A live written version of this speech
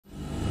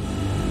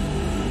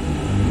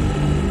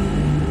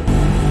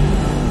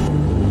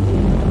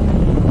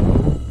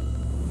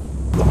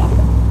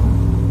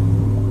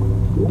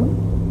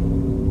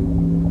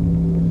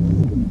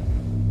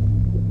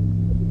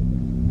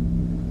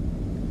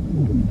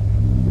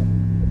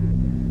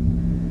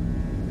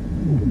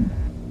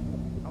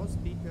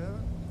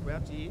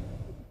QWERTY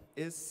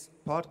is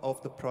part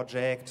of the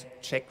project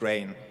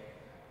JTAG.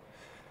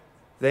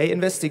 They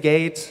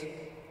investigate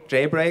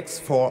jailbreaks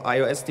for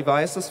iOS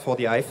devices for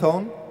the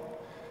iPhone.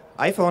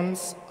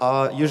 iPhones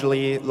are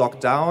usually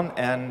locked down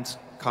and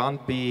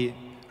can't be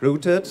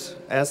rooted,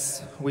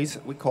 as we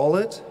call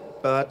it,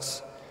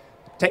 but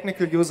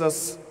technical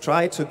users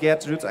try to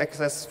get root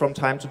access from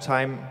time to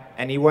time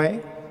anyway.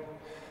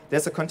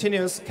 There's a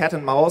continuous cat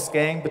and mouse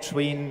game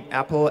between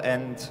Apple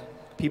and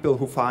people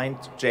who find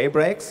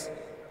jailbreaks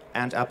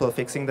and Apple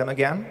fixing them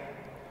again.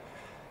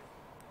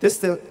 This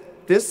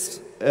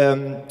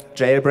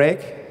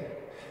jailbreak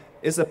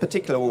is a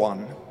particular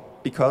one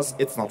because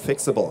it's not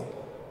fixable.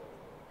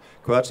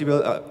 QWERTY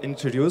will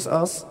introduce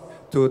us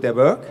to their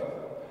work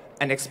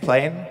and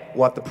explain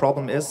what the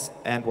problem is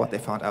and what they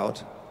found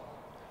out.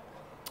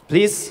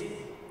 Please,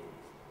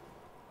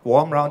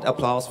 warm round of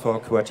applause for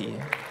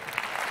QWERTY.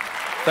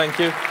 Thank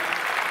you.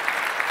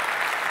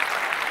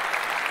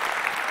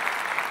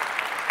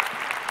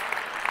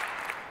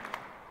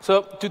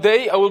 So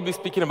today I will be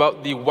speaking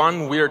about the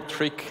one weird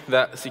trick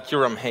that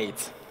SecureROM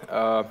hates.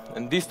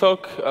 And this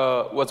talk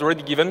was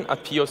already given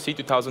at POC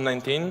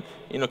 2019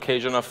 in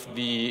occasion of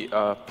the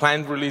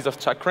planned release of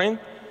JTAG.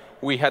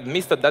 We had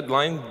missed a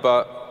deadline,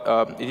 but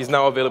it is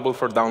now available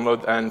for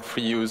download and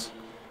free use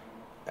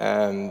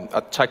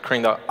at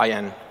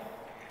jailbreak.in.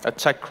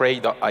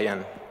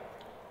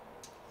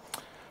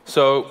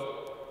 So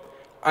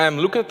I am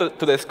Luca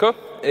Tedesco,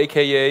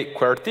 aka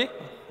QWERTY.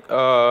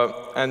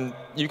 And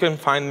you can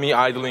find me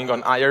idling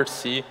on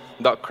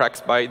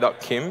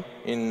irc.cracksby.kim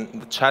in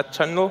the chat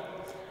channel.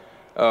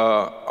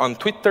 On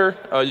Twitter,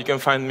 you can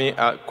find me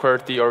at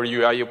QWERTY or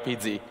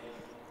UIOPZ.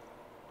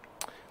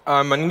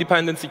 I'm an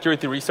independent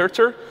security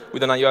researcher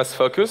with an iOS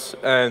focus,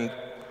 and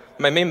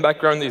my main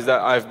background is that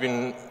I've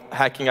been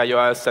hacking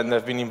iOS and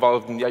I've been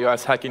involved in the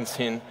iOS hacking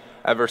scene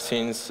ever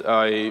since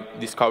I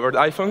discovered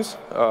iPhones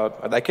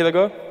a decade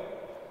ago.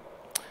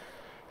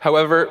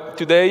 However,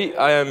 today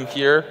I am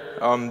here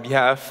on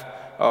behalf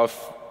of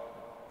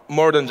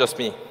more than just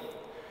me,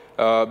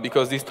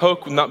 because this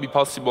talk would not be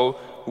possible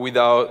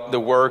without the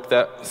work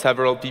that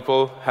several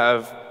people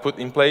have put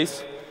in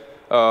place.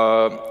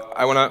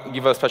 I want to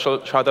give a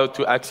special shout out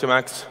to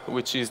Axiomax,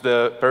 which is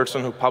the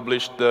person who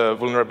published the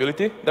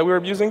vulnerability that we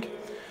were using,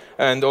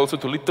 and also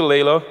to Little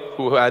Layla,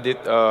 who had it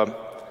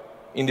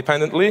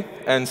independently,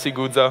 and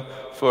Siguzza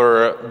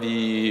for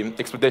the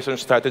exploitation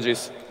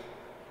strategies.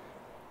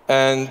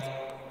 And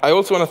I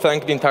also want to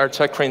thank the entire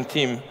JTAG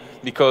team,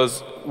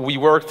 because we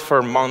worked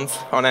for months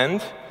on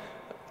end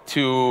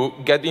to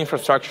get the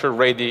infrastructure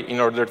ready in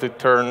order to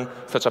turn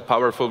such a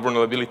powerful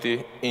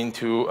vulnerability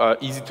into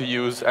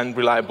easy-to-use and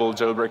reliable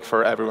jailbreak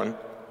for everyone.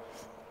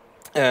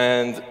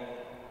 And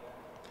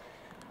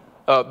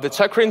the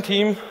JTAG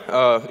team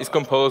is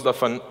composed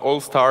of an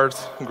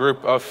all-stars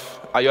group of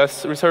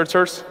iOS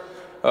researchers.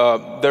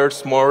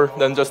 There's more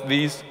than just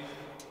these,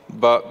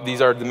 but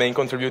these are the main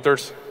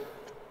contributors.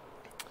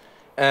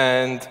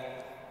 And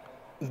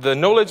the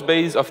knowledge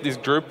base of this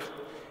group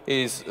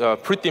is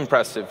pretty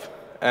impressive.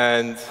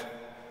 And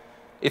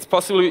it's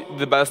possibly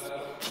the best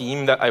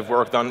team that I've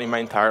worked on in my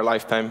entire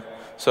lifetime.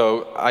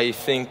 So I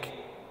think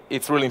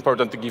it's really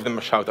important to give them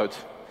a shout out.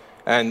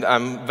 And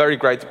I'm very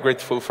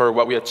grateful for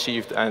what we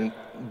achieved and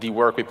the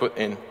work we put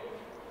in.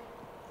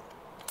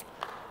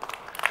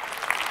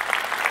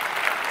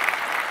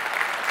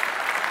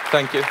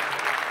 Thank you.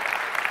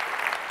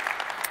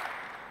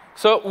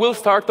 So we'll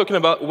start talking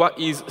about what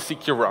is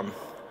SecureROM.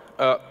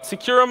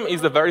 SecureROM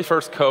is the very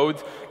first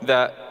code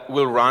that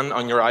will run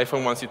on your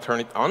iPhone once you turn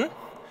it on.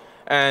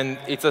 And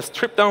it's a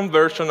stripped-down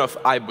version of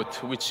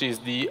iBoot, which is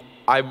the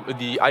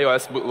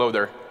iOS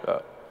bootloader.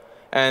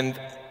 And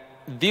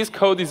this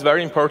code is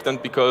very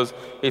important because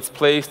it's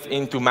placed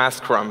into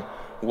mask ROM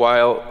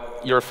while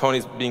your phone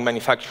is being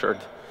manufactured.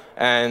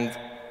 And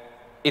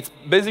it's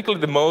basically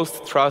the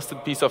most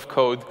trusted piece of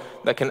code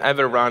that can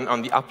ever run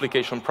on the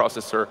application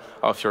processor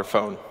of your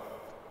phone.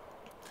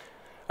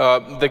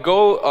 The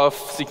goal of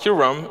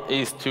SecureROM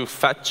is to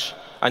fetch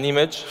an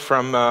image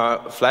from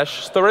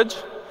flash storage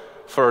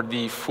for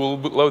the full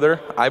bootloader,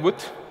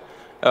 iBoot,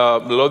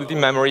 load it in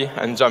memory,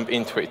 and jump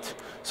into it.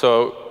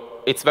 So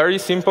it's very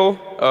simple,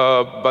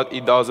 but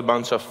it does a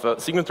bunch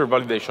of signature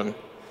validation.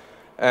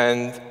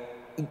 And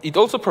it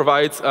also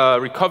provides a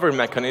recovery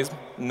mechanism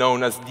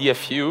known as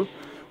DFU,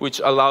 which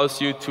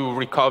allows you to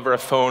recover a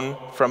phone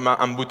from an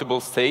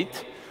unbootable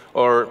state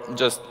or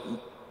just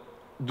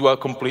do a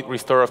complete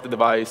restore of the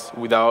device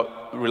without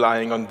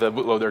relying on the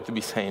bootloader to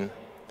be sane.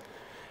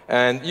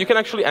 And you can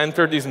actually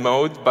enter this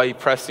mode by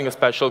pressing a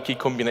special key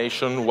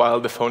combination while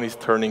the phone is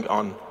turning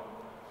on.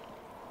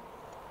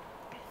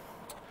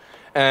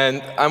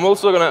 And I'm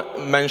also going to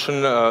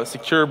mention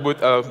Secure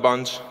Boot a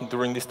bunch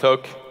during this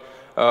talk.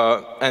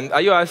 And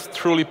iOS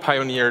truly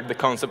pioneered the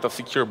concept of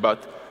Secure Boot.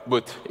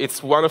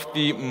 It's one of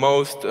the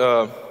most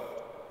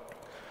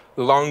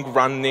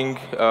long-running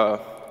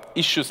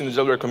issues in the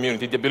jailbreak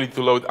community, the ability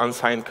to load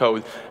unsigned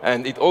code.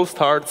 And it all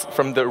starts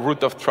from the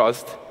root of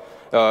trust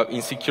in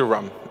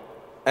SecureROM.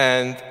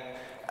 And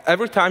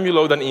every time you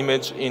load an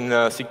image in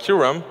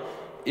SecureROM,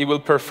 it will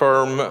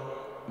perform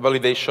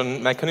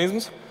validation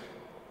mechanisms,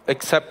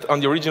 except on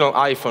the original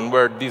iPhone,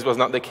 where this was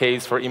not the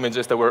case for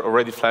images that were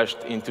already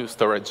flashed into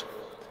storage.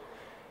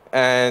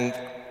 And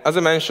as I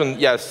mentioned,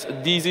 yes,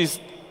 this is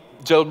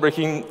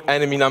jailbreaking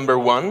enemy number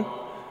one,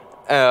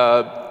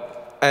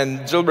 and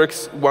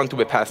jailbreaks want to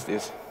bypass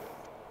this.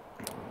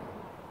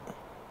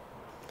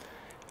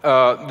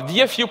 The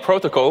DFU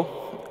protocol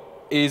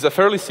is a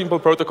fairly simple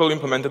protocol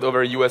implemented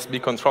over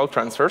USB control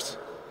transfers.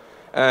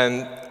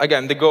 And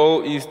again, the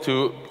goal is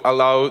to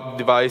allow the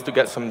device to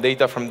get some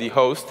data from the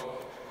host.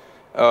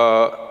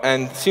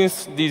 And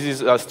since this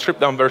is a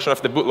stripped-down version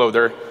of the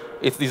bootloader,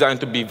 it's designed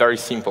to be very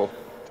simple.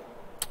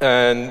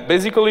 And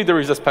basically, there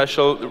is a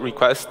special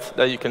request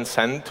that you can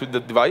send to the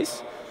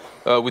device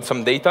with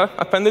some data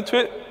appended to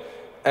it.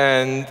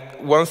 And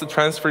once the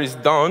transfer is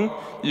done,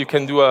 you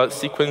can do a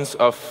sequence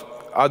of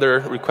other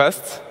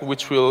requests,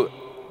 which will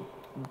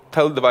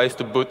tell the device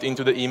to boot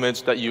into the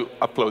image that you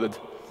uploaded.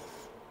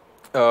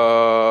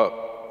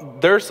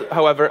 There's,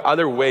 however,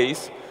 other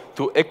ways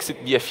to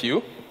exit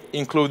DFU,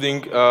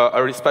 including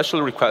a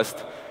special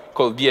request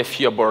called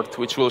DFU abort,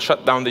 which will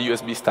shut down the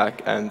USB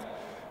stack and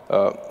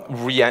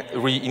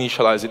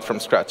reinitialize it from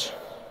scratch.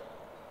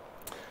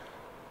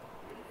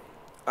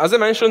 As I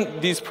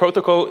mentioned, this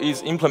protocol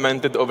is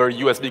implemented over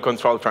USB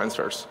control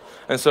transfers.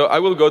 And so I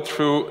will go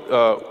through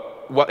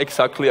what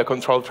exactly a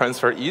control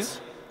transfer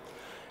is.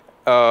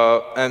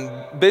 And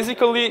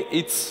basically,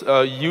 it's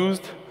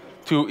used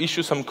to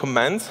issue some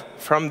commands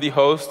from the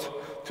host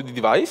to the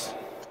device.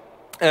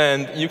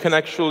 And you can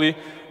actually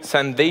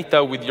send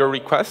data with your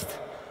request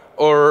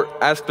or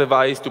ask the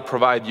device to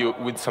provide you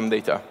with some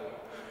data.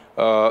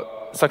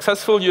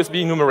 Successful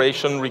USB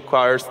enumeration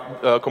requires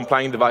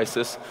complying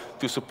devices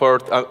to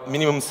support a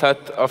minimum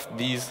set of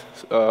these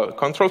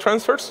control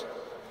transfers.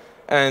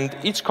 And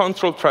each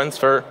control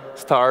transfer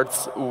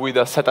starts with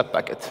a setup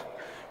packet,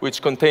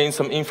 which contains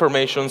some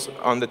information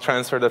on the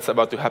transfer that's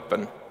about to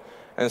happen.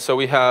 And so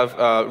we have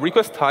a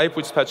request type,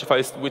 which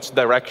specifies which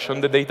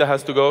direction the data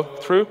has to go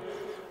through.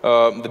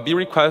 The B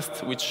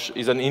request, which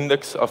is an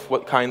index of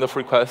what kind of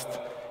request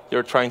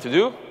you're trying to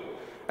do.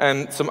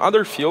 And some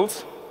other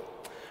fields.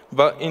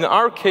 But in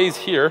our case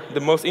here, the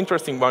most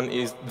interesting one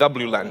is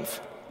W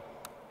length.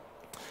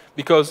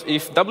 Because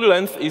if W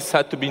length is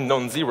set to be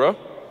non-zero,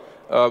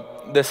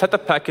 the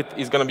setup packet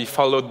is going to be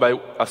followed by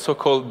a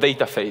so-called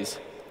data phase.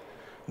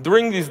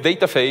 During this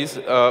data phase,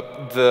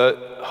 the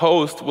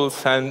host will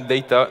send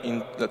data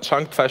in a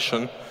chunked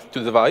fashion to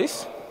the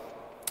device.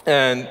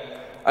 And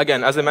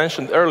again, as I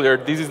mentioned earlier,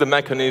 this is the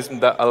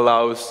mechanism that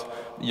allows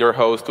your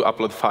host to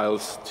upload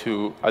files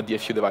to a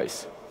DFU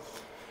device.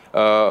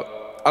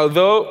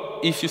 Although,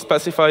 if you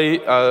specify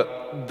a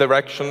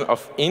direction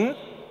of in,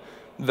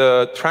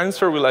 the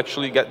transfer will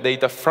actually get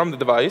data from the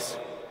device.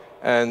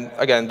 And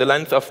again, the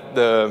length of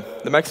the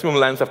maximum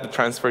length of the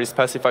transfer is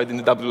specified in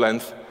the W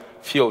length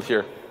field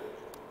here.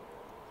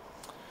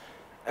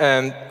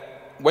 And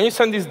when you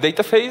send this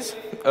data phase,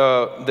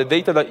 the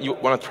data that you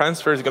want to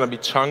transfer is going to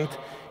be chunked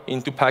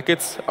into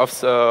packets of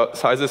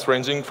sizes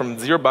ranging from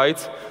 0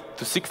 bytes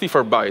to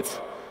 64 bytes,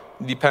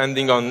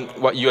 depending on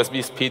what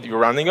USB speed you're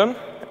running on,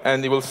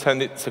 and it will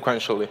send it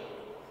sequentially.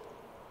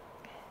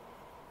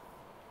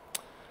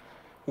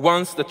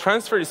 Once the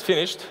transfer is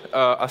finished,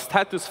 a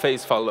status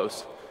phase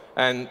follows.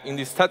 And in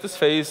this status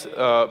phase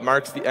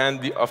marks the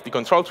end of the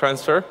control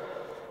transfer,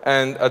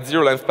 and a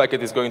 0-length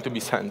packet is going to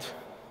be sent.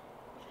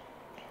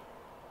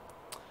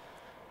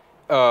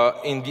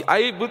 In the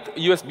iBoot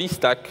USB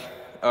stack,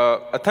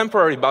 a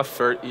temporary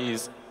buffer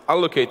is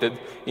allocated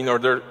in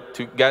order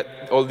to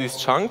get all these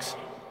chunks,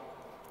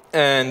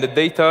 and the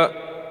data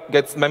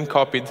gets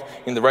mem-copied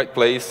in the right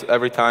place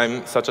every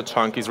time such a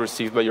chunk is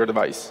received by your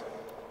device.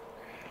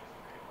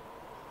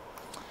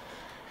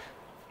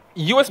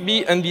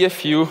 USB and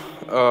DFU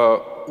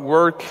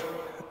work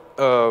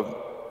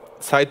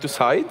side to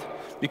side,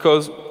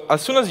 because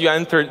as soon as you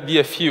enter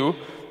DFU,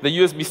 the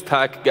USB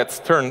stack gets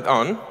turned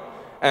on,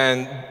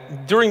 and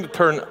during the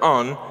turn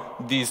on,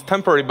 this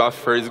temporary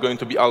buffer is going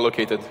to be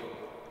allocated.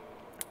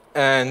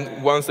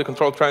 And once the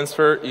control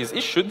transfer is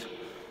issued,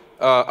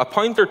 a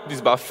pointer to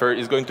this buffer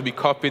is going to be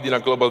copied in a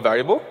global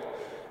variable,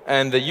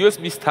 and the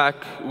USB stack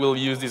will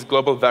use this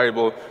global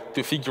variable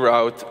to figure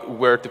out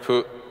where to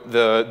put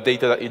the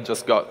data that it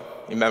just got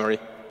in memory.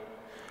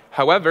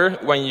 However,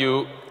 when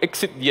you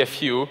exit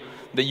DFU,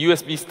 the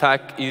USB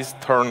stack is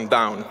turned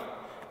down,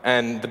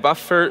 and the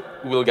buffer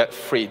will get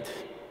freed.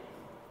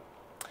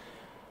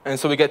 And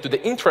so we get to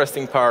the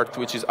interesting part,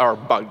 which is our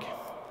bug.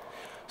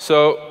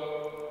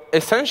 So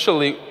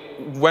essentially,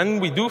 when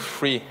we do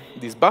free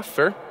this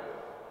buffer,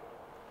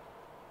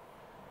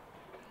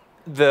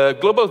 the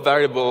global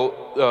variable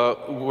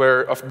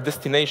of the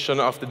destination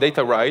of the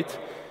data write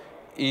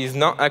is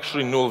not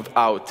actually nulled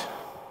out.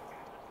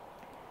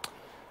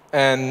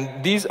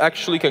 And these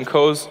actually can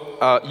cause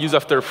use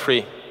after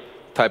free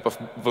type of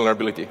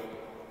vulnerability.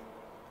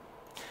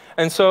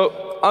 And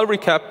so I'll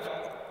recap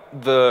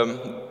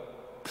the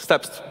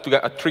steps to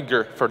get a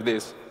trigger for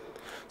this.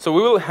 So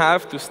we will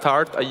have to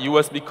start a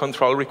USB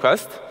control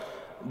request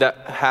that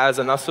has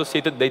an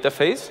associated data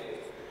phase.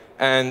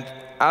 And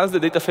as the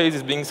data phase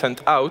is being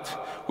sent out,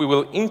 we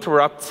will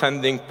interrupt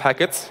sending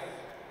packets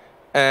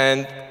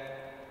and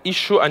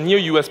issue a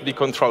new USB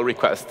control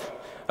request.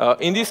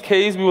 In this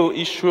case, we will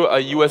issue a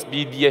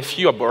USB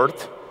DFU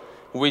abort,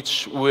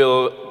 which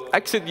will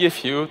exit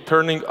DFU,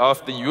 turning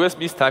off the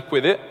USB stack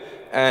with it,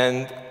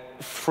 and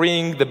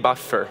freeing the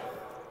buffer.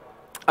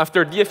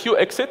 After DFU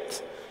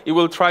exits, it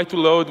will try to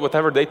load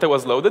whatever data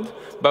was loaded,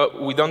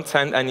 but we don't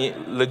send any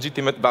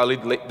legitimate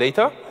valid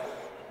data.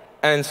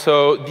 And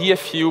so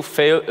DFU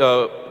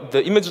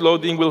the image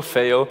loading will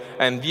fail,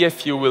 and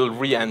DFU will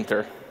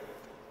re-enter.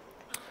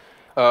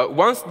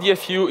 Once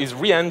DFU is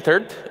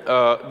re-entered,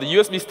 the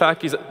USB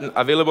stack is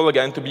available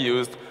again to be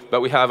used,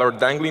 but we have our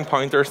dangling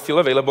pointer still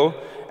available.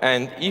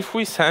 And if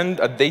we send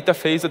a data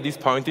phase at this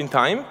point in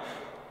time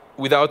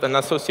without an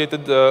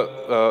associated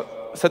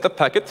setup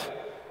packet,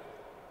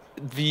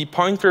 the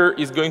pointer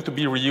is going to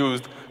be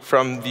reused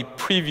from the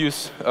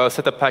previous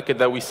setup packet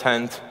that we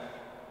sent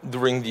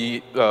during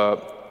the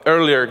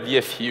earlier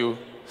DFU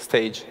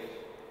stage.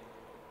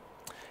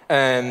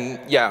 And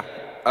yeah,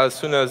 as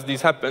soon as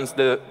this happens,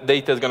 the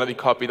data is going to be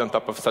copied on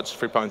top of such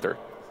free pointer.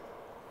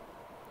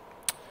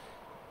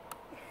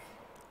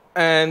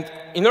 And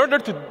in order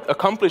to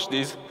accomplish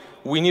this,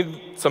 we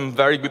need some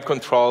very good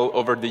control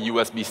over the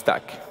USB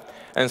stack.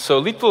 And so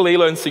Little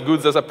Laylo and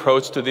Siguzza's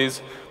approach to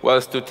this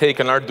was to take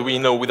an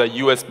Arduino with a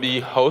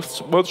USB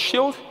host mode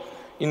shield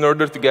in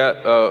order to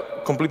get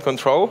complete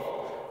control.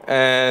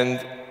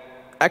 And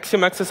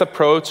AxiomX's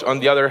approach, on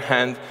the other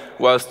hand,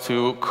 was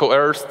to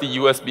coerce the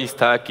USB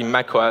stack in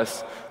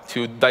macOS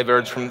to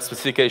diverge from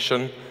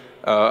specification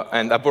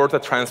and abort a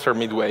transfer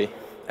midway.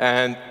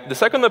 And the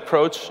second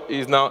approach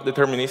is not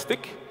deterministic,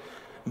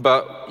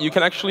 but you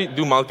can actually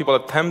do multiple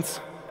attempts,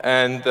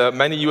 and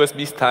many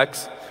USB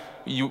stacks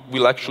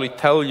will actually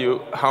tell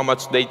you how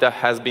much data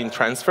has been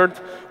transferred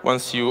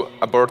once you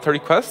abort a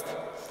request.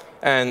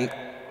 And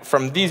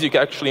from these, you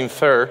can actually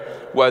infer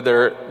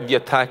whether the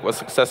attack was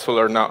successful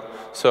or not.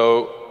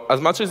 So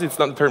as much as it's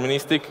not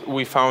deterministic,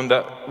 we found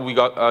that we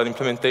got an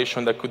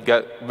implementation that could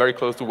get very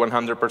close to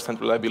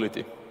 100%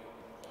 reliability,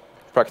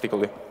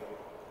 practically.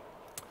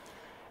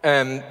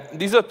 And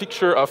this is a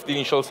picture of the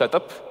initial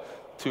setup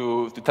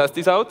to test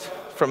this out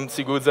from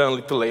Siguzza and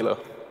Little Laylo.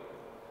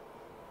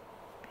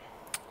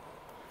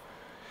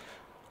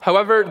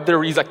 However,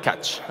 there is a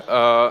catch.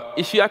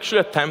 If you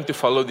actually attempt to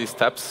follow these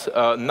steps,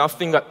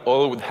 nothing at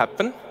all would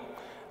happen,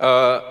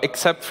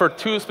 except for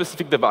two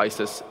specific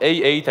devices,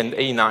 A8 and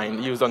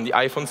A9, used on the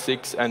iPhone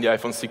 6 and the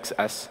iPhone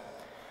 6s.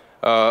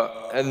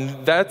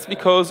 And that's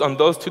because on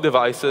those two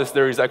devices,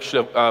 there is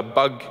actually a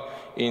bug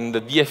in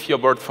the DFU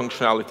abort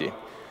functionality.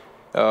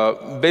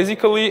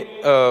 Basically,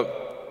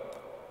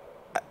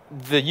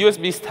 the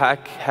USB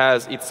stack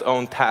has its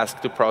own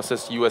task to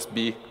process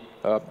USB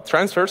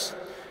transfers.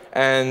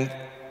 And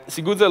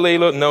Siguzza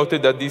Laylo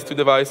noted that these two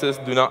devices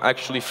do not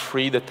actually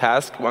free the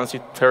task once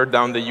you tear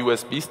down the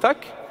USB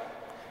stack.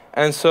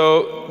 And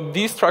so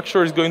this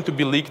structure is going to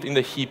be leaked in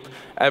the heap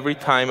every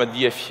time a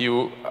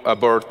DFU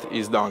abort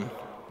is done.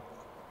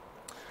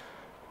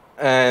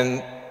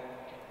 And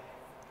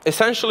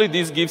essentially,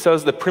 this gives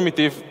us the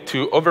primitive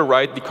to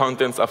overwrite the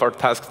contents of our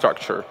task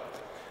structure.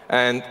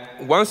 And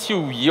once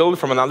you yield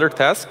from another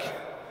task,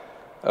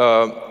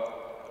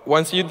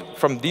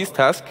 from this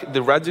task,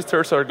 the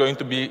registers are going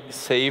to be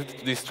saved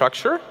to this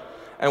structure.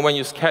 And when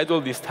you schedule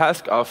this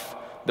task off,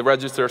 the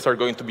registers are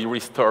going to be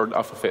restored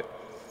off of it.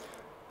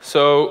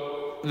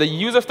 So the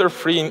use after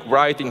free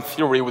write, in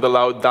theory, would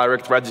allow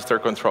direct register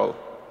control.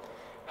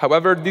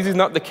 However, this is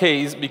not the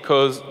case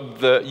because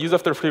the use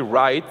after free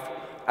write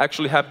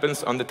actually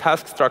happens on the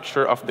task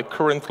structure of the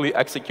currently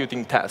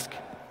executing task.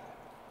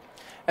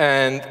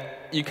 And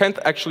you can't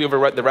actually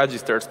overwrite the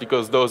registers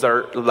because those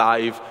are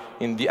live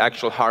in the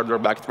actual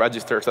hardware-backed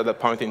registers at that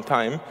point in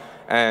time.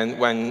 And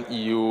when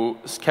you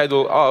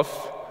schedule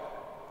off,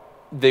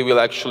 they will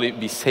actually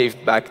be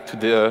saved back to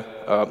the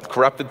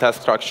corrupted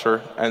task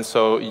structure, and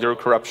so your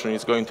corruption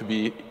is going to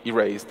be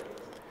erased.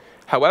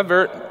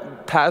 However,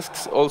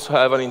 tasks also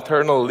have an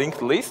internal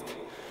linked list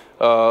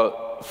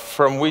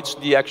from which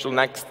the actual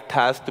next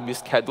task to be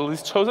scheduled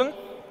is chosen.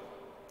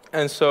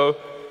 And so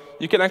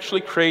you can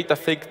actually create a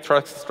fake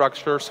task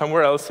structure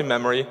somewhere else in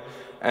memory,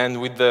 and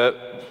with the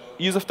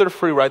use after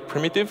free write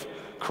primitive,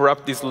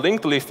 corrupt this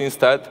linked list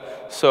instead,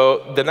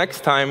 so the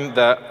next time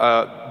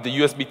that the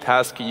USB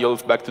task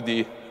yields back to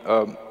the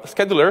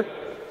scheduler,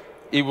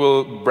 it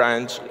will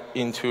branch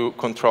into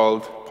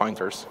controlled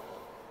pointers.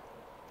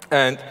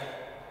 And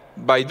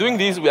by doing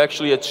this, we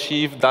actually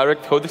achieve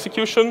direct code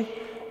execution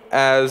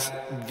as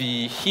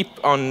the heap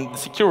on the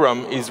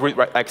SecureROM is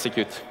read-write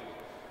execute.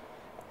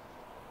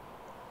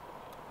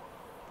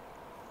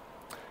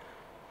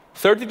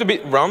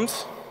 32-bit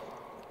ROMs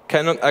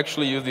cannot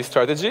actually use this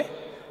strategy,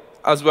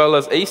 as well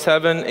as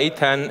A7,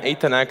 A10,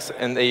 A10X,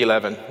 and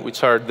A11,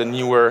 which are the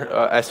newer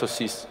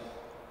SoCs.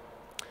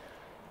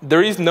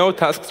 There is no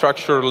task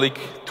structure leak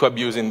to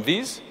abuse in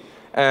these,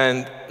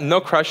 And no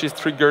crash is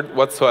triggered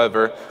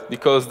whatsoever,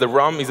 because the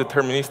ROM is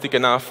deterministic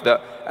enough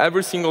that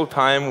every single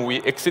time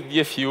we exit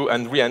DFU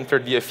and re-enter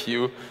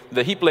DFU,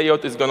 the heap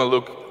layout is going to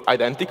look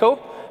identical,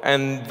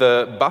 and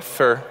the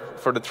buffer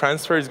for the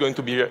transfer is going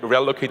to be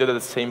reallocated at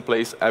the same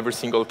place every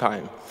single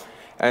time.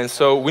 And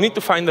so we need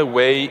to find a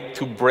way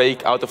to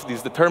break out of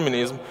this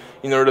determinism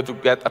in order to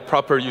get a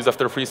proper use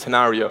after free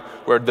scenario,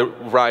 where the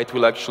write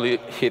will actually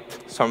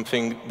hit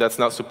something that's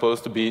not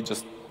supposed to be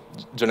just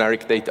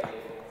generic data.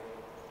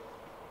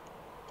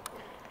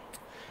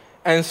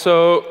 And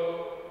so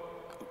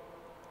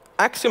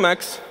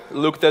AxiomX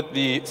looked at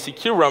the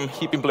SecureROM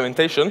heap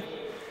implementation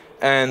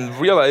and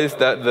realized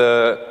that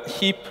the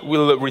heap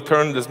will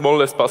return the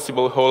smallest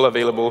possible hole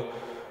available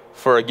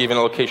for a given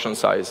allocation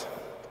size.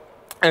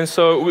 And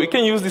so we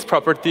can use this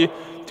property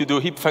to do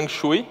heap feng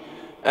shui.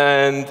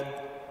 And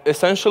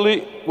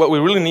essentially, what we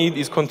really need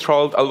is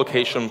controlled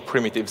allocation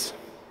primitives.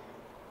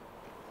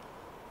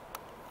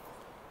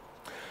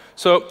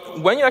 So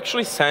when you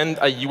actually send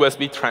a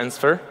USB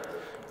transfer,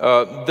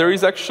 there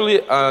is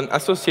actually an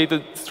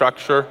associated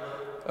structure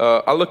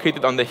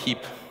allocated on the heap.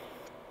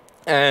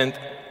 And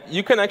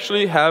you can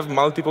actually have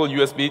multiple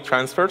USB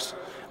transfers.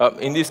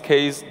 In this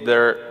case,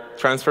 they're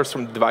transfers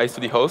from the device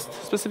to the host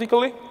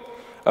specifically,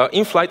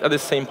 in flight at the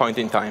same point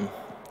in time.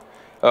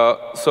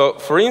 So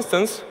for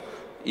instance,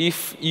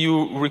 if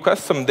you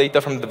request some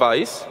data from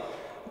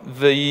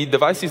the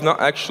device is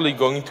not actually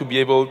going to be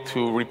able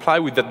to reply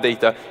with that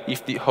data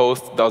if the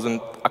host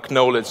doesn't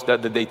acknowledge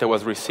that the data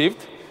was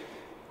received.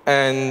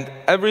 And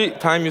every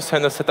time you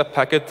send a setup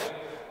packet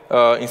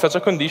in such a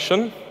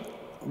condition,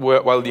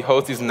 while the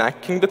host is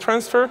necking the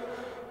transfer,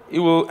 it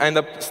will end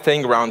up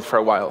staying around for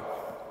a while.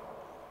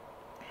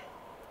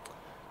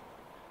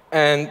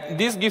 And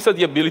this gives us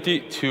the ability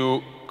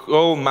to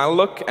call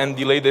malloc and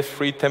delay the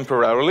free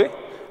temporarily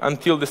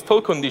until the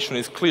stall condition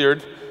is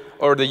cleared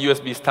or the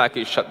USB stack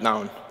is shut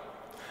down.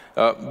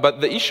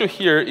 But the issue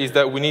here is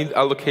that we need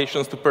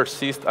allocations to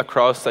persist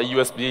across a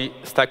USB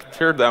stack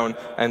teardown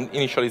and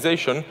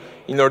initialization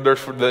in order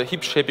for the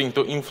heap shaping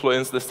to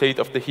influence the state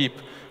of the heap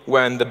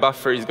when the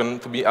buffer is going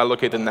to be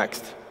allocated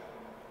next.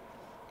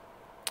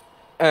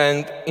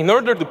 And in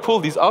order to pull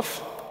this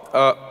off,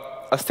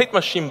 a state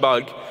machine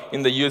bug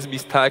in the USB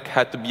stack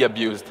had to be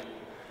abused.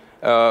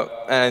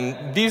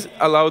 And this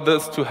allowed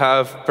us to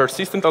have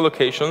persistent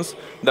allocations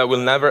that will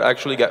never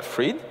actually get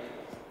freed.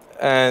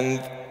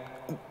 And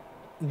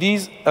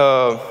these,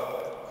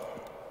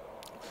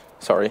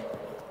 sorry.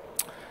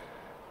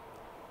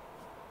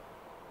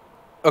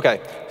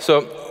 OK,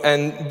 so,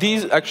 and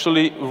these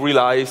actually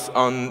relies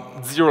on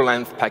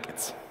zero-length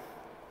packets.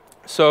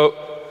 So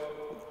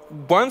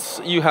once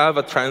you have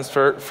a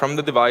transfer from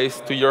the device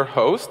to your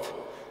host,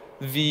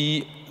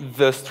 the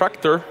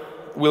structure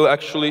will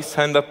actually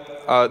send up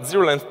a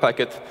zero-length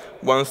packet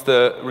once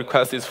the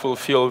request is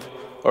fulfilled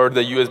or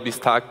the USB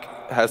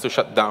stack has to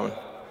shut down.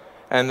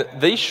 And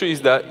the issue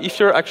is that if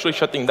you're actually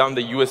shutting down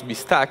the USB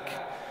stack,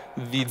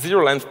 the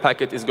zero-length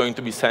packet is going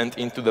to be sent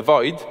into the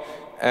void,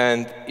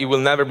 and it will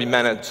never be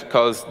managed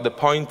because the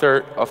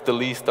pointer of the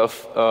list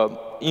of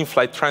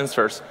in-flight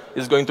transfers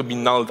is going to be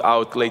nulled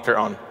out later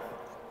on.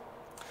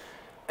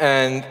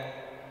 And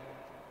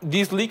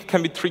this leak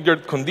can be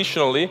triggered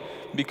conditionally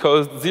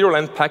because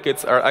zero-length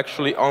packets are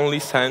actually only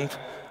sent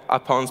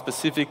upon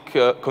specific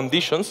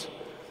conditions.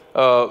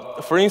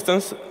 For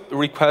instance,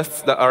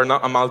 requests that are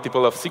not a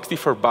multiple of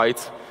 64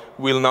 bytes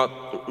will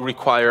not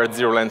require a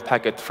zero-length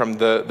packet from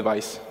the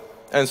device.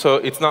 And so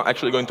it's not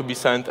actually going to be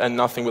sent, and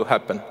nothing will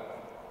happen.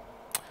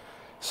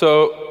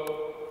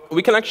 So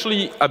we can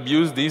actually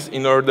abuse this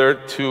in order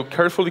to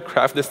carefully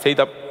craft the state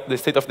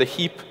of the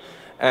heap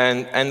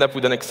and end up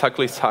with an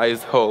exactly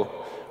sized hole,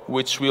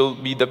 which will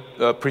be the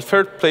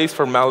preferred place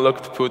for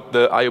malloc to put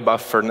the IO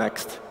buffer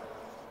next.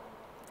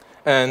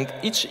 And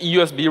each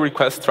USB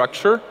request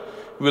structure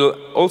will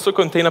also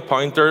contain a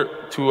pointer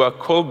to a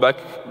callback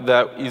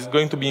that is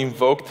going to be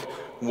invoked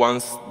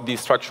once the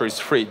structure is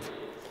freed.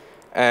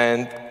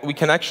 And we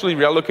can actually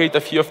reallocate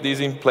a few of these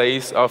in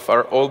place of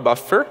our old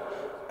buffer.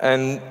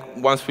 And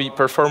once we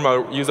perform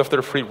our use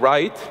after free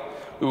write,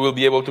 we will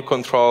be able to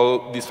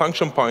control this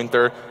function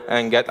pointer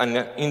and get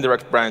an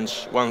indirect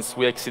branch once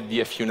we exit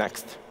DFU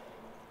next.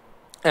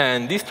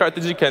 And this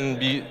strategy can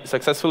be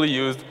successfully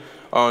used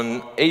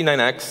on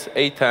A9X,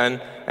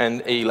 A10,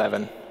 and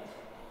A11,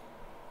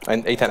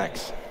 and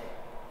A10X.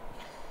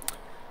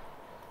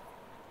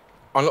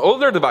 On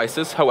older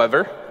devices,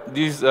 however,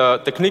 this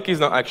technique is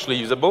not actually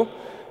usable,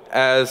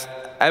 as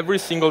every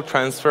single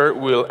transfer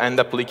will end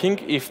up leaking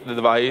if the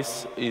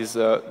device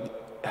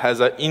has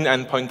an in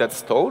endpoint that's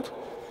stalled.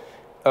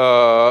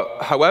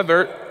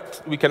 However,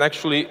 we can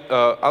actually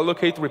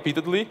allocate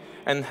repeatedly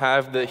and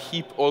have the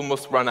heap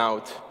almost run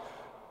out,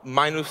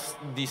 minus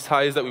the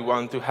size that we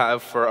want to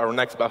have for our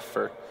next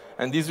buffer.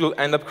 And this will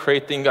end up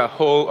creating a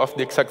hole of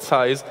the exact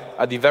size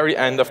at the very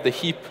end of the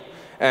heap,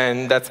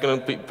 and that's going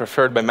to be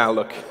preferred by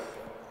malloc.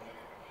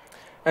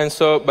 And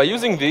so by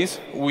using this,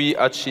 we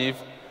achieve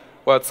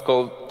what's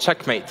called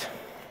checkmate.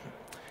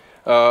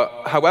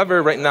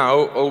 However, right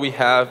now, all we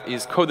have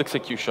is code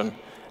execution.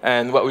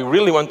 And what we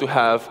really want to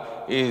have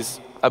is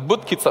a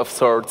bootkit of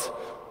sorts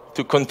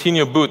to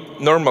continue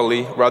boot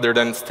normally rather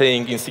than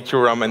staying in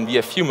SecureROM and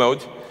DFU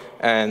mode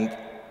and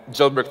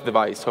jailbreak the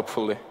device,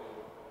 hopefully.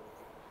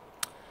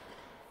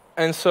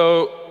 And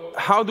so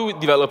how do we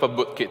develop a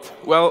bootkit?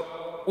 Well,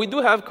 we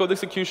do have code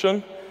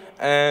execution,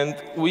 and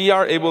we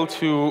are able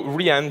to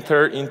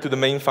re-enter into the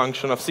main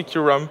function of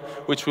SecureROM,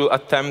 which will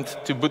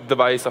attempt to boot the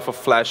device off of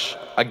flash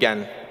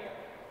again.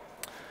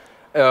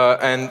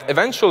 And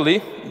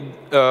eventually,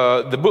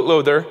 the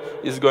bootloader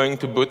is going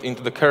to boot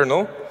into the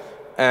kernel.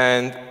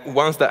 And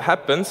once that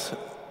happens,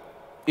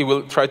 it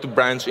will try to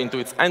branch into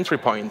its entry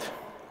point.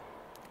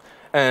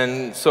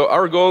 And so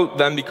our goal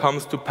then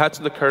becomes to patch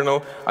the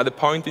kernel at the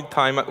point in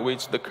time at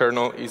which the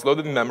kernel is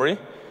loaded in memory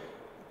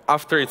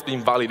after it's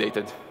been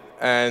validated.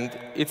 And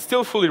it's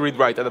still fully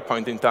read-write at a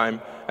point in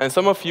time. And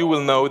some of you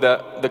will know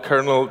that the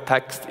kernel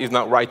text is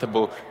not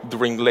writable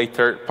during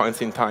later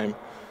points in time.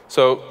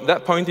 So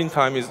that point in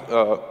time is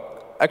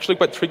actually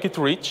quite tricky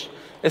to reach,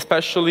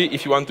 especially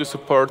if you want to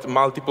support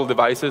multiple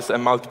devices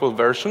and multiple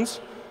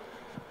versions.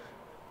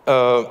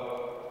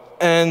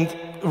 And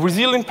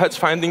resilient patch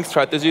finding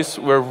strategies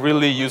were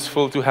really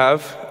useful to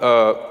have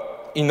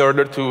in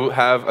order to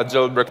have a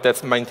jailbreak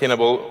that's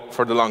maintainable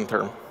for the long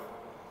term.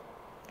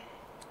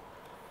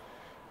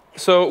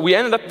 So we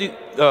ended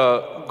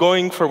up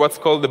going for what's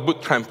called the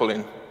boot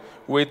trampoline,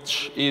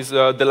 which is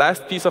the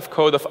last piece of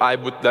code of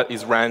iBoot that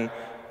is ran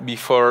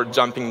before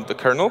jumping the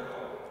kernel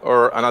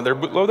or another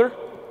bootloader.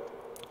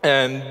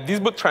 And this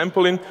boot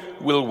trampoline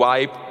will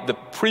wipe the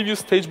previous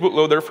stage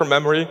bootloader from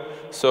memory,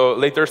 so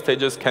later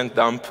stages can't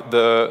dump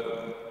the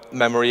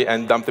memory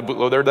and dump the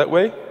bootloader that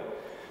way.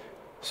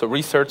 So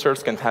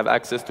researchers can have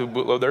access to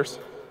bootloaders.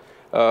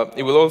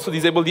 It will also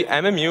disable the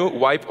MMU,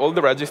 wipe all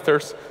the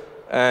registers,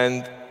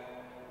 and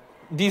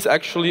this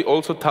actually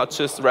also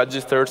touches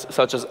registers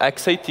such as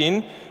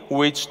x18,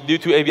 which due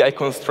to ABI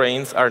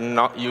constraints are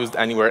not used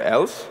anywhere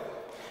else.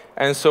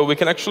 And so we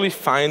can actually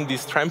find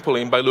this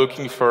trampoline by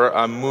looking for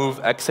a move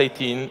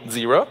x18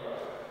 0,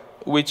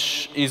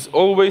 which is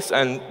always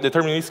and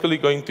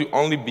deterministically going to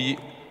only be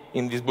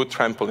in this boot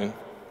trampoline.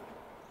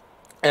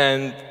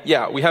 And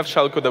yeah, we have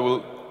shellcode that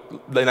will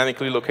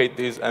dynamically locate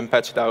this and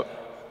patch it out.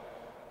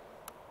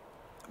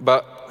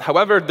 But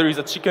however, there is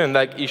a chicken and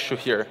egg issue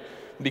here,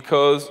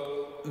 because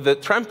the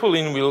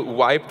trampoline will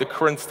wipe the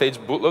current stage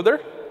bootloader,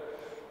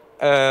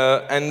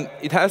 and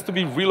it has to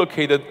be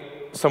relocated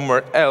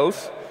somewhere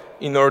else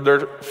in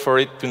order for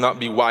it to not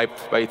be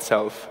wiped by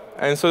itself.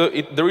 And so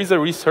there is a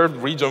reserved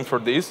region for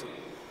this.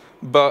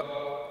 But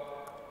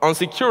on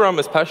SecureROM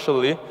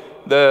especially,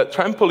 the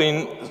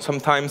trampoline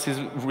sometimes is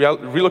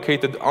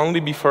relocated only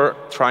before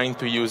trying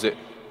to use it.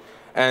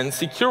 And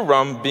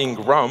SecureROM,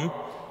 being ROM,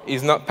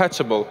 is not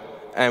patchable.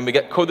 And we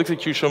get code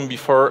execution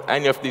before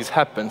any of this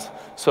happens.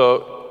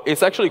 So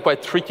it's actually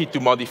quite tricky to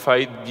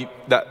modify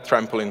that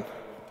trampoline.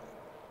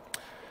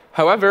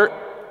 However,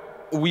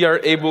 we are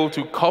able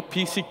to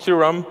copy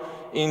SecureROM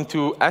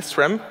into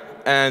SRAM,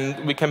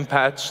 and we can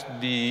patch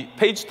the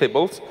page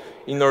tables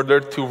in order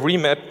to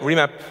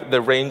remap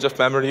the range of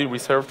memory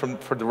reserved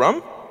for the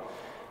ROM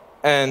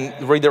and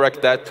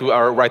redirect that to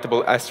our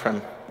writable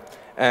SRAM.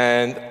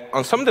 And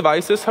on some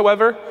devices,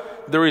 however,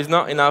 there is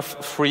not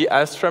enough free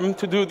SRAM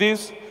to do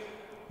this,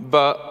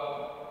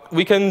 but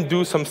we can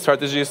do some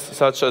strategies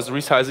such as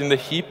resizing the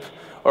heap,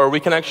 or we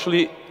can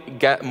actually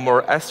get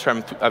more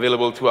SRAM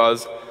available to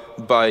us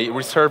by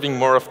reserving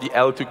more of the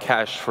L2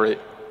 cache for it.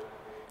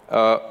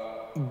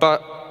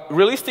 But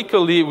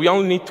realistically, we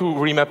only need to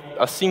remap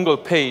a single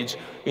page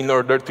in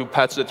order to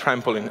patch the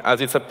trampoline, as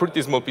it's a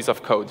pretty small piece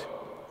of code.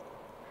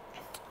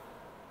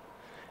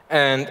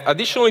 And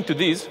additionally to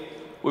this,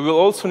 we will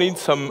also need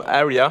some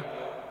area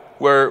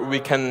where we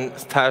can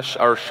stash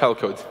our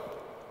shellcode.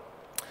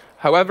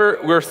 However,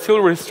 we're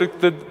still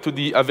restricted to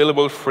the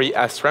available free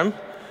SRAM,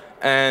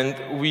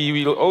 and we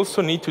will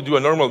also need to do a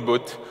normal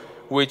boot,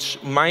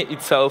 which might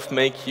itself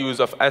make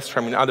use of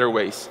SRAM in other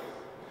ways.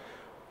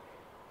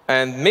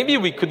 And maybe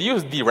we could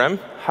use DRAM.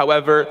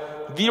 However,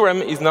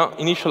 DRAM is not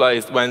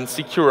initialized when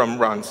SecureROM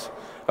runs.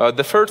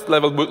 The first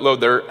level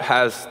bootloader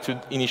has to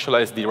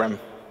initialize DRAM.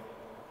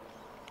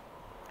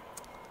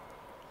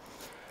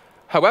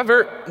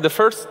 However, the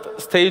first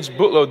stage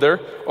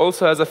bootloader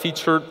also has a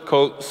feature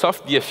called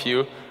soft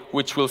DFU,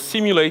 which will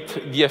simulate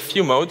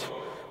DFU mode.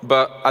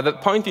 But at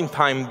that point in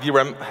time,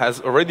 DRAM has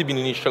already been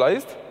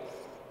initialized.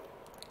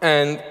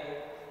 And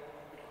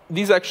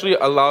this actually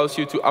allows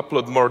you to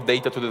upload more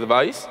data to the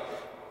device.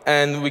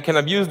 And we can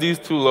abuse these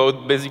to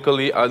load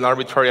basically an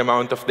arbitrary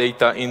amount of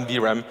data in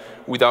DRAM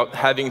without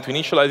having to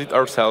initialize it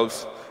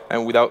ourselves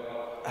and without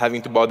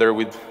having to bother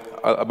with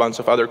a bunch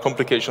of other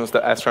complications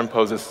that SRAM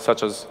poses,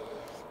 such as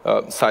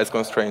size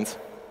constraints.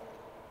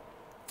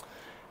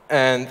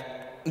 And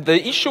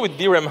the issue with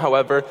DRAM,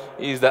 however,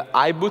 is that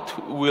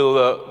iBoot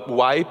will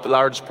wipe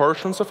large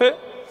portions of it.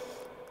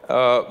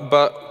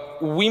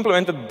 But we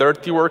implemented a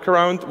dirty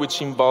workaround,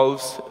 which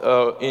involves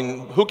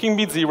in hooking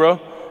bit 0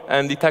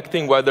 and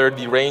detecting whether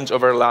the range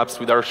overlaps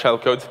with our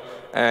shellcode.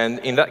 And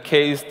in that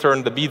case,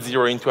 turn the bit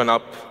 0 into an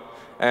up.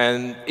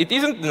 And it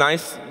isn't the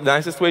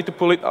nicest way to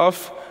pull it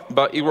off,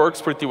 but it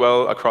works pretty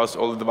well across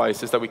all the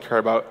devices that we care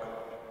about.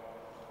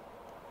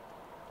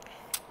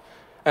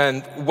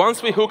 And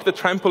once we hook the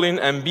trampoline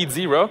and bit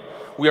 0,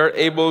 we are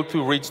able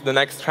to reach the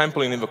next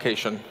trampoline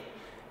invocation.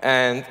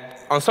 And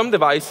on some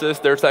devices,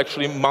 there's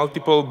actually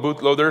multiple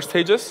bootloader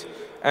stages.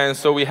 And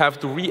so we have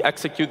to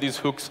re-execute these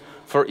hooks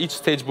for each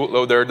stage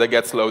bootloader that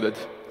gets loaded.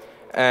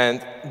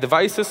 And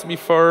devices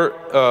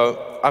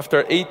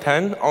after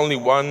A10, only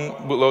one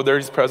bootloader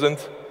is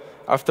present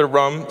after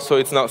ROM, so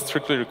it's not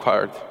strictly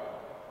required.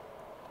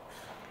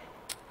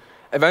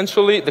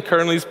 Eventually, the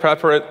kernel is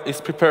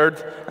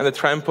prepared, and the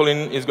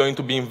trampoline is going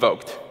to be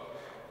invoked.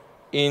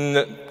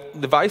 In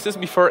devices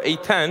before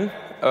A10,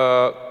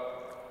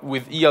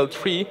 with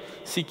EL3,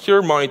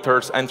 secure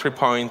monitor's entry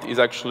point is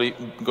actually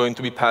going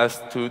to be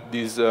passed to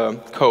this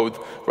code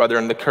rather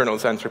than the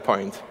kernel's entry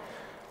point.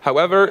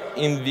 However,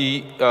 in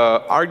the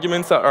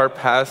arguments that are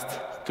passed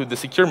to the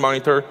secure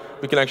monitor,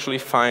 we can actually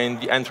find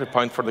the entry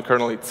point for the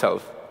kernel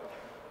itself.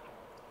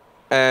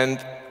 And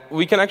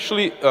we can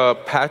actually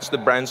patch the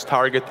branch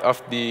target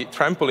of the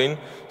trampoline,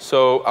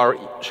 so our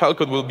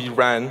shellcode will be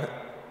ran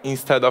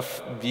instead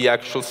of the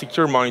actual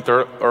secure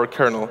monitor or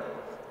kernel.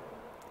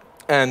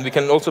 And we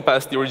can also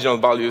pass the original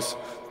values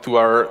to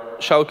our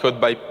shellcode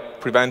by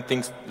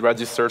preventing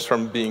registers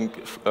from being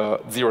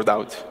zeroed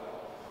out.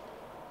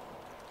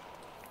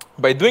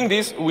 By doing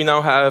this, we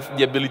now have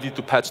the ability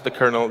to patch the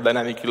kernel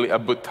dynamically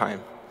at boot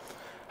time.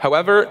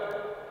 However,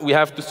 we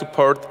have to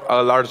support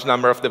a large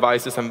number of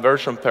devices and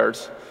version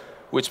pairs,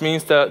 which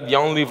means that the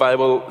only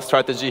viable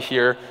strategy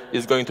here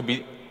is going to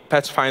be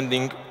patch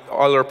finding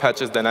all our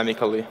patches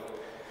dynamically.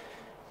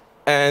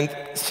 And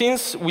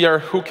since we are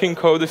hooking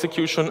code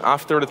execution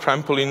after the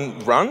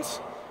trampoline runs,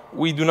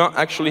 we do not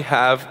actually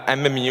have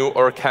MMU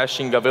or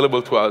caching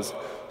available to us.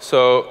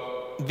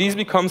 So this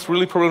becomes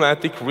really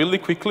problematic really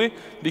quickly,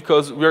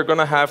 because we are going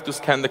to have to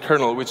scan the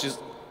kernel, which is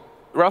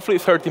roughly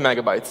 30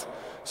 megabytes.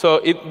 So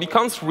it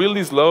becomes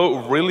really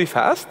slow, really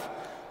fast.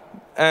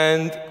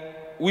 And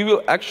we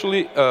will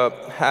actually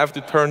have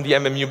to turn the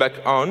MMU back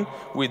on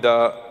with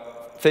a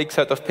fake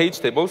set of page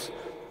tables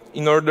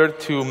in order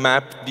to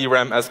map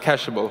DRAM as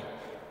cacheable.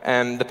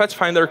 And the patch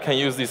finder can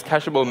use this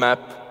cacheable map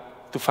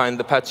to find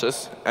the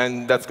patches,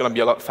 and that's going to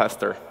be a lot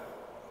faster.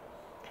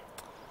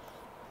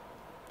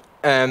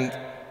 And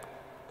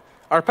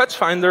our patch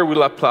finder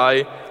will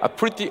apply a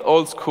pretty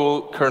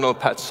old-school kernel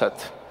patch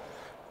set.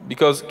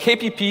 Because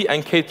KPP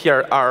and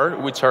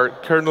KTRR, which are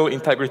kernel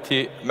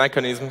integrity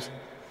mechanisms,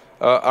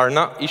 are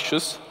not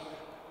issues,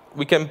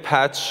 we can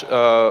patch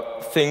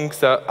things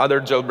that other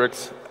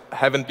jailbreaks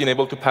haven't been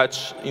able to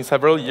patch in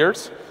several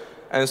years.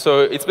 And so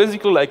it's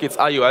basically like it's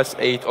iOS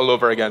 8 all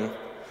over again.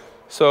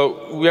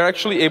 So we are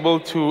actually able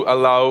to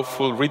allow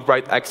full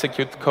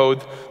read-write-execute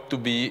code to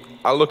be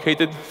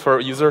allocated for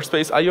user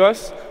space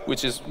iOS,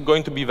 which is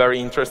going to be very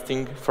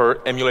interesting for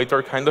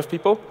emulator kind of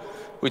people,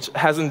 which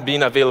hasn't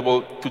been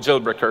available to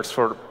jailbreakers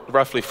for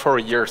roughly 4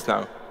 years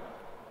now.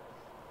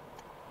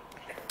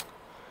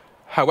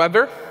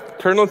 However,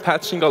 kernel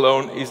patching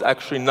alone is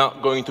actually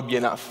not going to be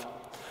enough.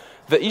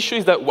 The issue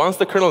is that once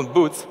the kernel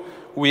boots,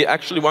 we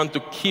actually want to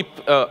keep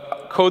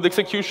code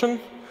execution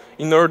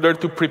in order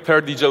to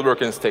prepare the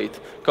jailbroken state.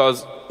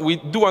 Because we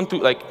do want to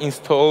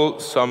install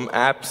some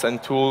apps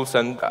and tools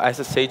and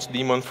SSH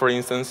daemon, for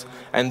instance.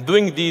 And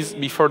doing these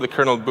before the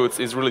kernel boots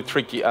is really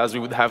tricky, as we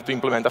would have to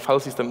implement a file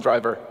system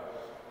driver.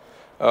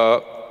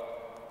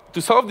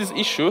 To solve this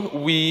issue,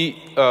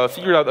 we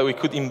figured out that we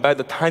could embed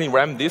a tiny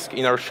RAM disk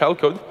in our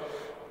shellcode.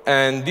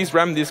 And this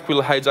RAM disk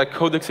will hijack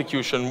code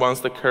execution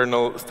once the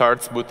kernel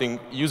starts booting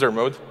user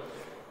mode.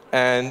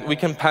 And we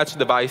can patch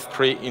device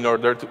tree in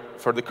order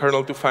for the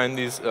kernel to find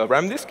this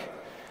RAM disk.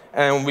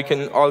 And we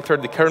can alter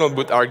the kernel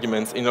boot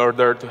arguments in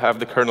order to have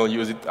the kernel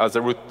use it as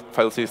a root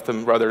file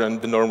system rather than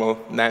the normal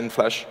NAND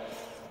flash.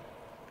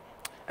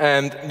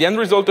 And the end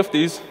result of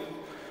this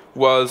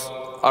was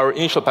our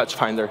initial patch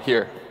finder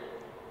here.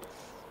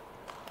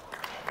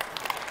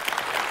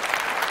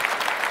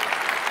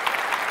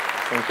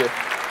 Thank you.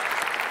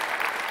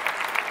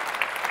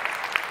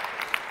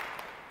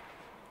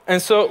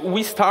 And so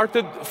we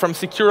started from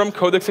SecureROM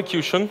code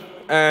execution,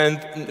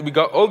 and we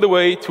got all the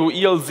way to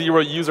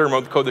EL0 user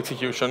mode code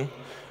execution.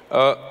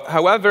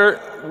 However,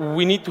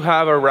 we need to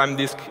have our RAM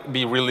disk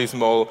be really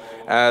small,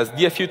 as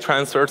DFU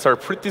transfers are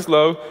pretty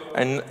slow,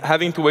 and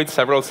having to wait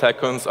several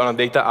seconds on a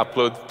data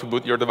upload to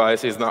boot your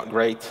device is not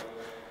great.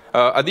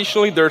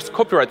 Additionally, there's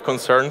copyright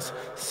concerns,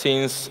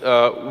 since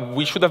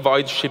we should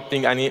avoid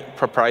shipping any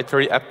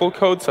proprietary Apple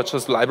code, such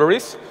as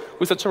libraries,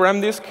 with such a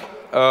RAM disk.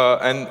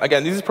 And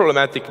again, this is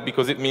problematic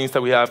because it means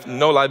that we have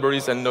no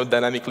libraries and no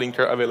dynamic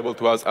linker available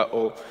to us at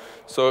all.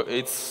 So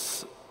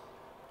it's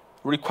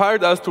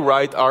required us to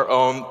write our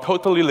own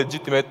totally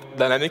legitimate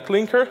dynamic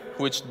linker,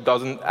 which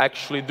doesn't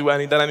actually do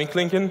any dynamic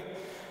linking.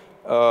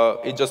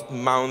 It just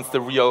mounts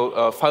the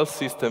real file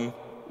system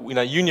in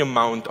a union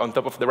mount on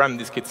top of the RAM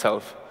disk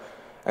itself.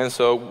 And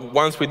so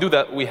once we do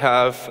that, we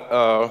have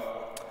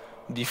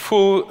the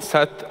full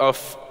set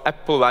of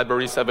Apple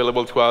libraries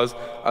available to us,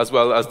 as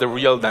well as the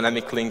real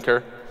dynamic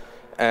linker.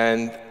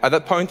 And at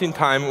that point in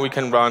time, we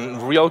can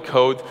run real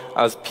code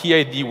as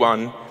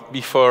PID1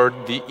 before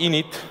the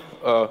init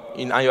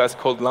in iOS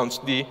called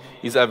launchd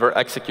is ever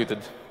executed.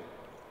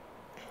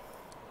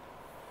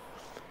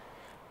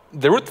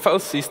 The root file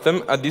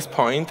system at this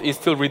point is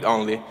still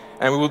read-only,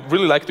 and we would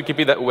really like to keep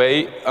it that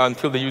way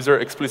until the user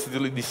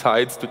explicitly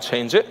decides to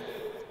change it.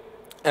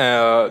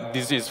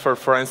 This is for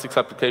forensics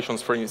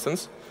applications, for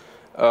instance.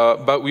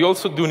 But we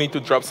also do need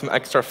to drop some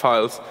extra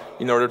files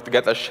in order to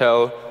get a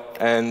shell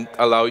and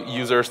allow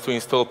users to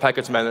install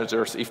package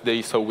managers if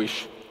they so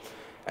wish.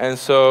 And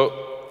so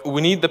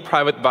we need the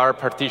private var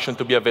partition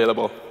to be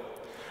available.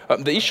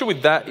 The issue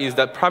with that is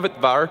that private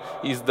var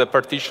is the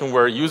partition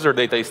where user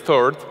data is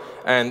stored,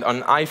 and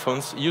on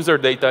iPhones, user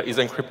data is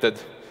encrypted.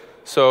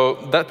 So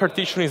that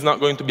partition is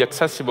not going to be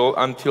accessible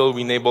until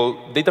we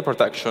enable data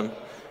protection,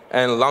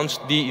 and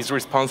launchd is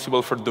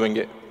responsible for doing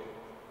it.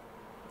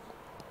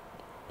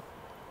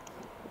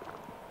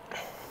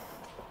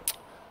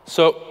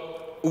 So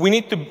we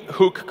need to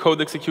hook code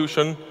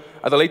execution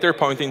at a later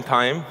point in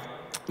time,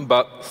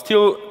 but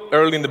still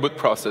early in the boot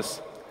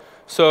process.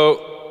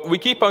 So we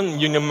keep on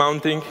union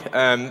mounting,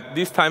 and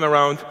this time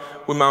around,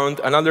 we mount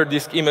another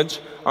disk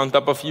image on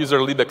top of user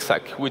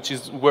libexec, which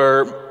is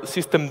where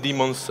system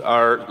daemons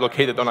are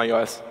located on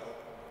iOS.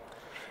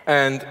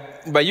 And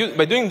by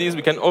doing this,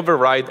 we can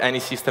override any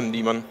system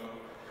daemon.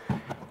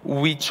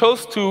 We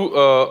chose to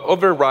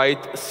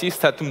override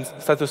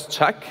status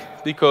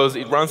check because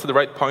it runs at the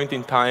right point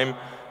in time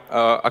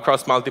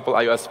across multiple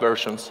iOS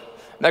versions.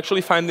 And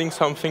actually finding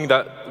something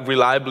that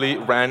reliably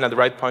ran at the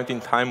right point in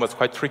time was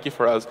quite tricky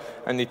for us,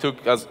 and it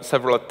took us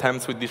several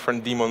attempts with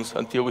different daemons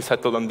until we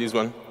settled on this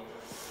one.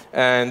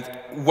 And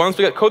once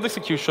we get code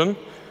execution,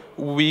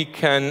 we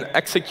can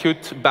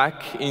execute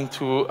back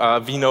into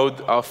a vnode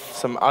of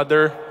some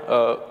other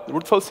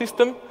root file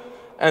system,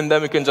 and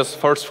then we can just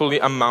forcefully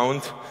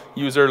unmount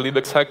user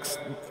libexec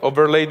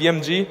overlay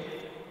DMG.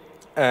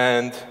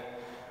 And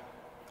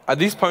at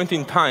this point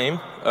in time,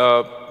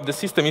 the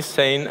system is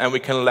sane, and we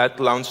can let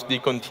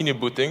launchd continue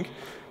booting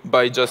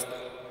by just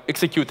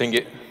executing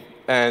it.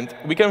 And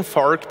we can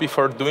fork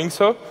before doing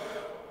so,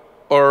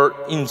 or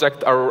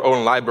inject our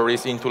own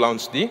libraries into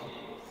launchd.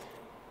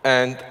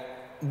 And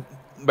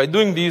by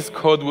doing this,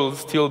 code will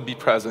still be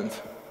present.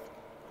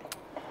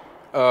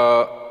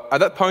 At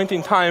that point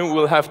in time,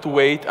 we'll have to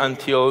wait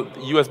until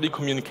USB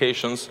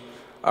communications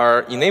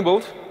are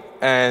enabled,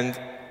 and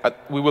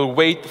we will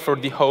wait for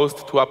the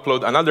host to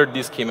upload another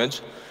disk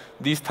image,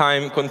 this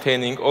time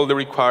containing all the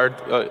required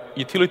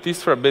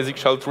utilities for a basic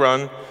shell to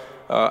run,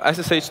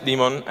 SSH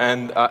daemon,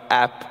 and an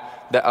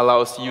app that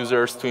allows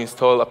users to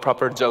install a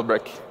proper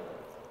jailbreak.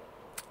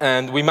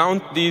 And we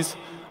mount these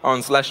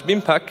on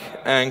 /bimpack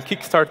and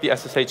kickstart the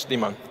SSH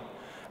daemon.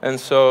 And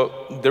so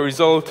the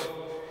result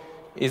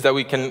is that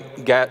we can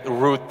get a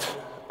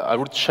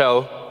root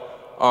shell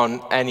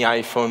on any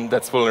iPhone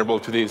that's vulnerable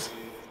to this,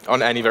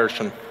 on any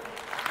version.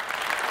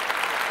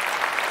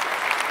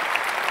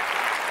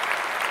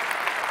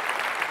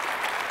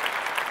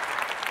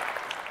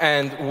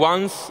 And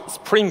once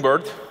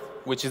Springboard,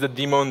 which is the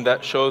daemon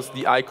that shows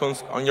the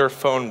icons on your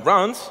phone,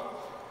 runs,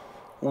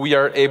 we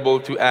are able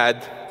to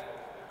add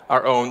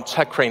our own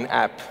checkRAIN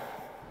app.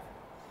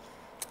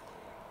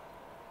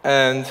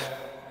 And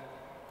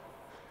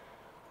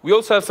we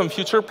also have some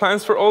future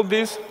plans for all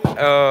this.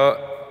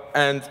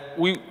 And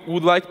we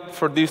would like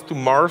for this to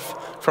morph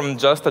from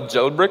just a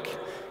jailbreak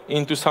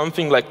into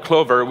something like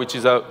Clover, which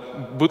is a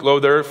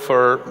bootloader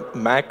for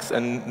Macs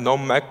and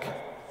non-Mac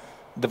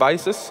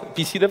devices,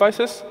 PC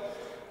devices,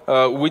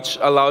 which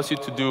allows you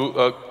to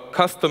do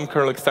custom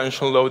kernel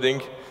extension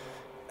loading,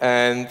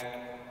 and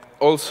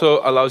also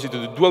allows you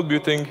to do dual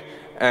booting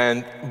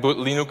and boot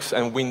Linux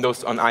and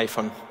Windows on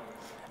iPhone.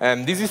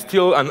 And this is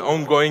still an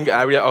ongoing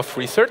area of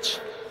research,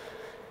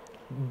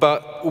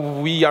 but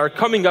we are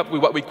coming up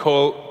with what we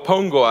call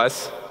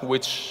PongOS,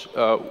 which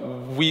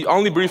we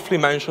only briefly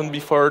mentioned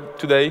before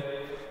today,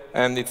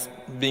 and it's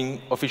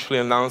being officially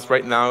announced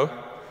right now,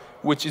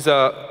 which is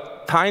a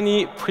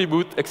tiny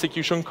pre-boot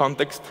execution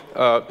context.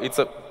 It's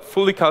a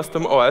fully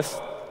custom OS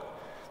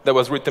that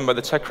was written by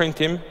the checkRAIN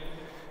team,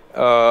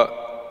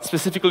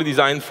 specifically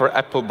designed for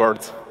Apple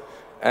boards.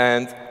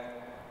 And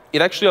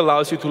it actually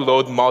allows you to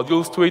load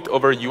modules to it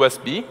over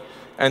USB,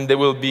 and they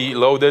will be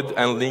loaded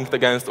and linked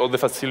against all the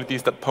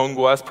facilities that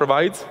PongOS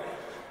provides.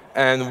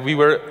 And we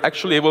were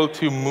actually able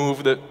to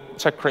move the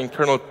checkRAIN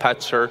kernel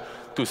patcher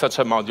to such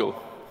a module.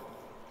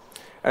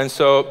 And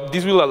so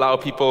this will allow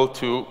people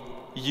to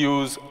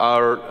use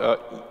our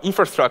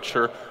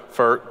infrastructure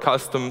for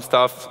custom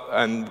stuff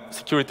and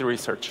security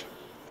research.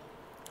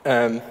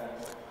 And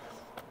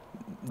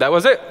that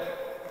was it.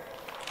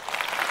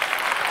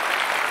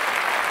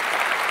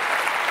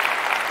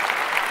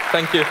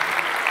 Thank you.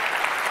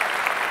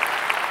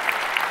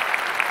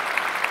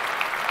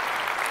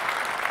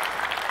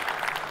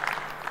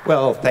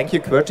 Well, thank you,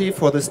 QWERTY,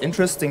 for this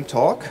interesting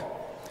talk.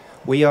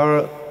 We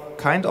are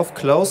kind of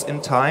close in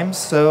time,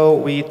 so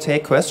we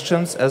take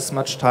questions as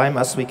much time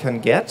as we can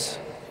get.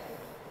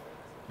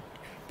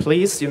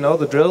 Please, you know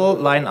the drill,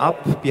 line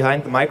up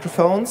behind the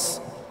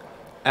microphones.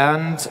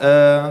 And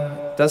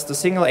does the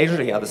single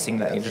agent, yeah, the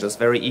single agent is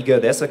very eager.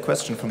 There's a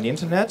question from the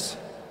internet.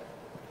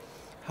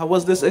 How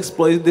was this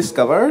exploit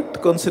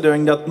discovered,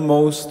 considering that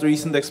most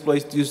recent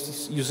exploits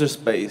use user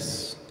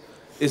space?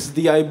 Is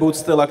the iBoot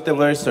still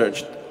actively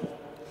researched?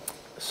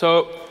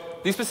 So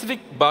this specific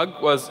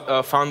bug was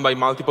found by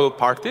multiple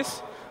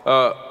parties.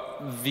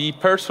 The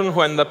person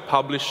who ended up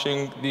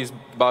publishing this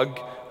bug,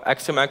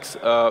 XMX,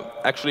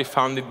 actually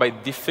found it by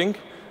diffing,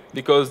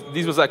 because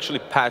this was actually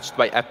patched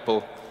by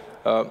Apple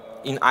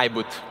in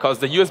iBoot, because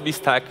the USB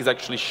stack is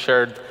actually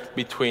shared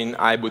between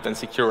iBoot and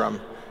SecureROM.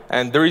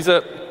 And there is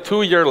a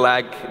 2-year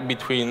lag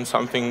between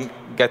something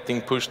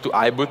getting pushed to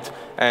iBoot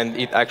and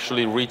it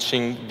actually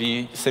reaching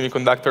the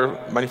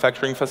semiconductor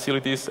manufacturing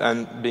facilities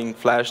and being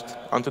flashed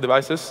onto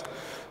devices.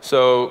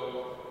 So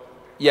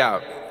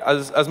yeah,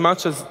 as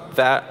much as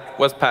that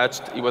was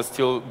patched, it was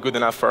still good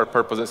enough for our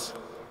purposes.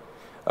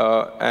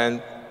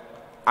 And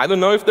I don't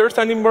know if there's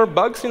any more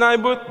bugs in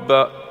iBoot,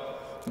 but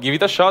give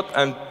it a shot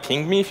and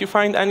ping me if you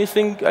find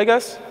anything, I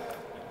guess.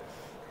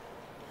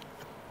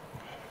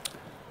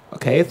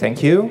 OK,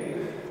 thank you.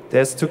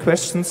 There's 2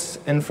 questions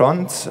in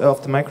front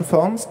of the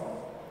microphones.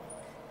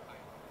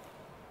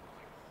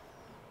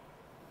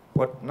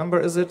 What number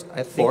is it?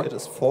 I think it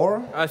is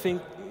 4. I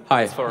think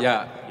Hi. it's 4.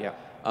 Yeah.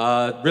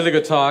 Really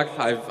good talk.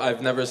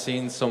 I've never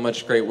seen so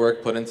much great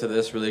work put into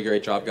this. Really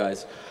great job,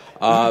 guys.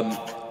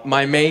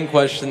 My main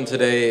question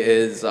today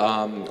is,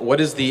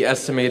 what is the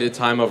estimated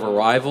time of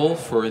arrival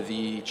for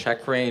the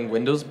Check-Rain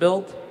Windows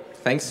build?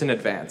 Thanks in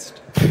advance.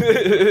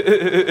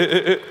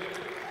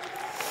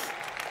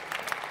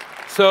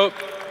 So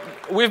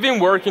we've been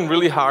working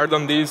really hard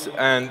on this,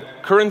 and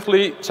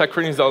currently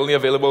Check-Rain is only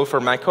available for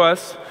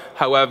macOS.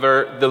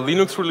 However, the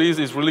Linux release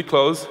is really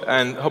close,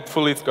 and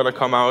hopefully it's going to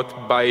come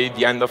out by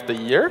the end of the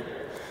year.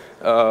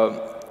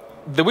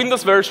 The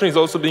Windows version is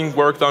also being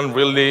worked on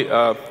really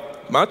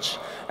much,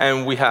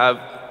 and we have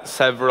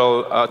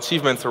several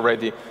achievements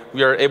already.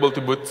 We are able to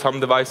boot some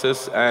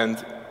devices,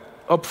 and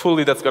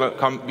hopefully that's going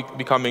to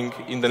be coming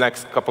in the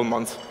next couple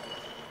months.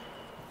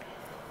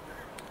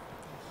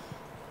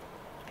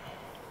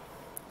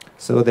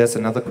 So there's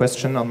another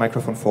question on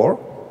microphone 4.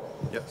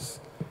 Yes.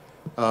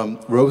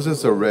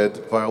 Roses are red,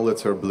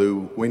 violets are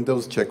blue.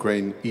 Windows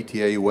Check-Rain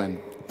ETA when?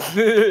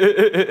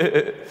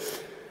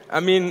 I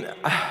mean,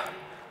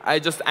 I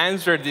just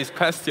answered this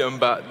question,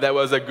 but that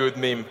was a good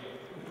meme.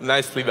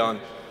 Nicely done.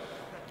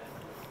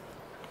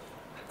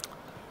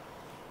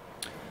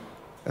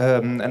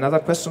 Another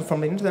question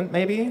from the internet,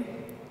 maybe?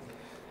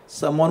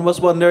 Someone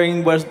was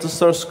wondering where's the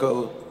source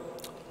code?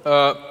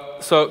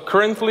 So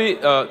currently,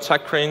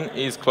 Check-Rain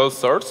is closed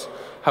source.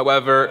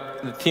 However,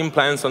 the team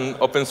plans on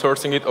open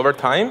sourcing it over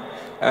time.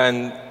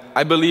 And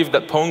I believe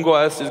that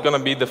PongOS is going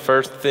to be the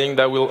first thing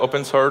that will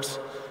open source.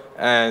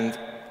 And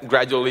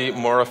gradually,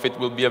 more of it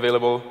will be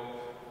available.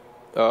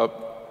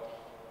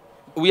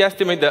 We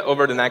estimate that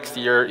over the next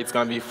year, it's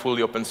going to be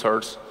fully open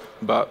source.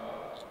 But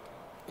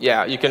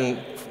yeah, you can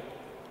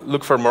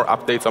look for more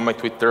updates on my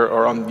Twitter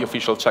or on the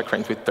official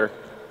Check-Rain Twitter.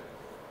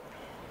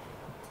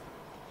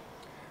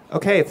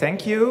 OK,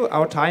 thank you.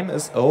 Our time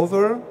is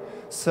over.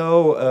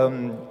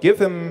 So give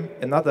him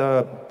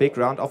another big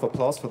round of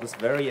applause for this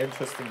very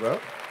interesting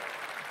work.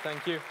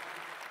 Thank you.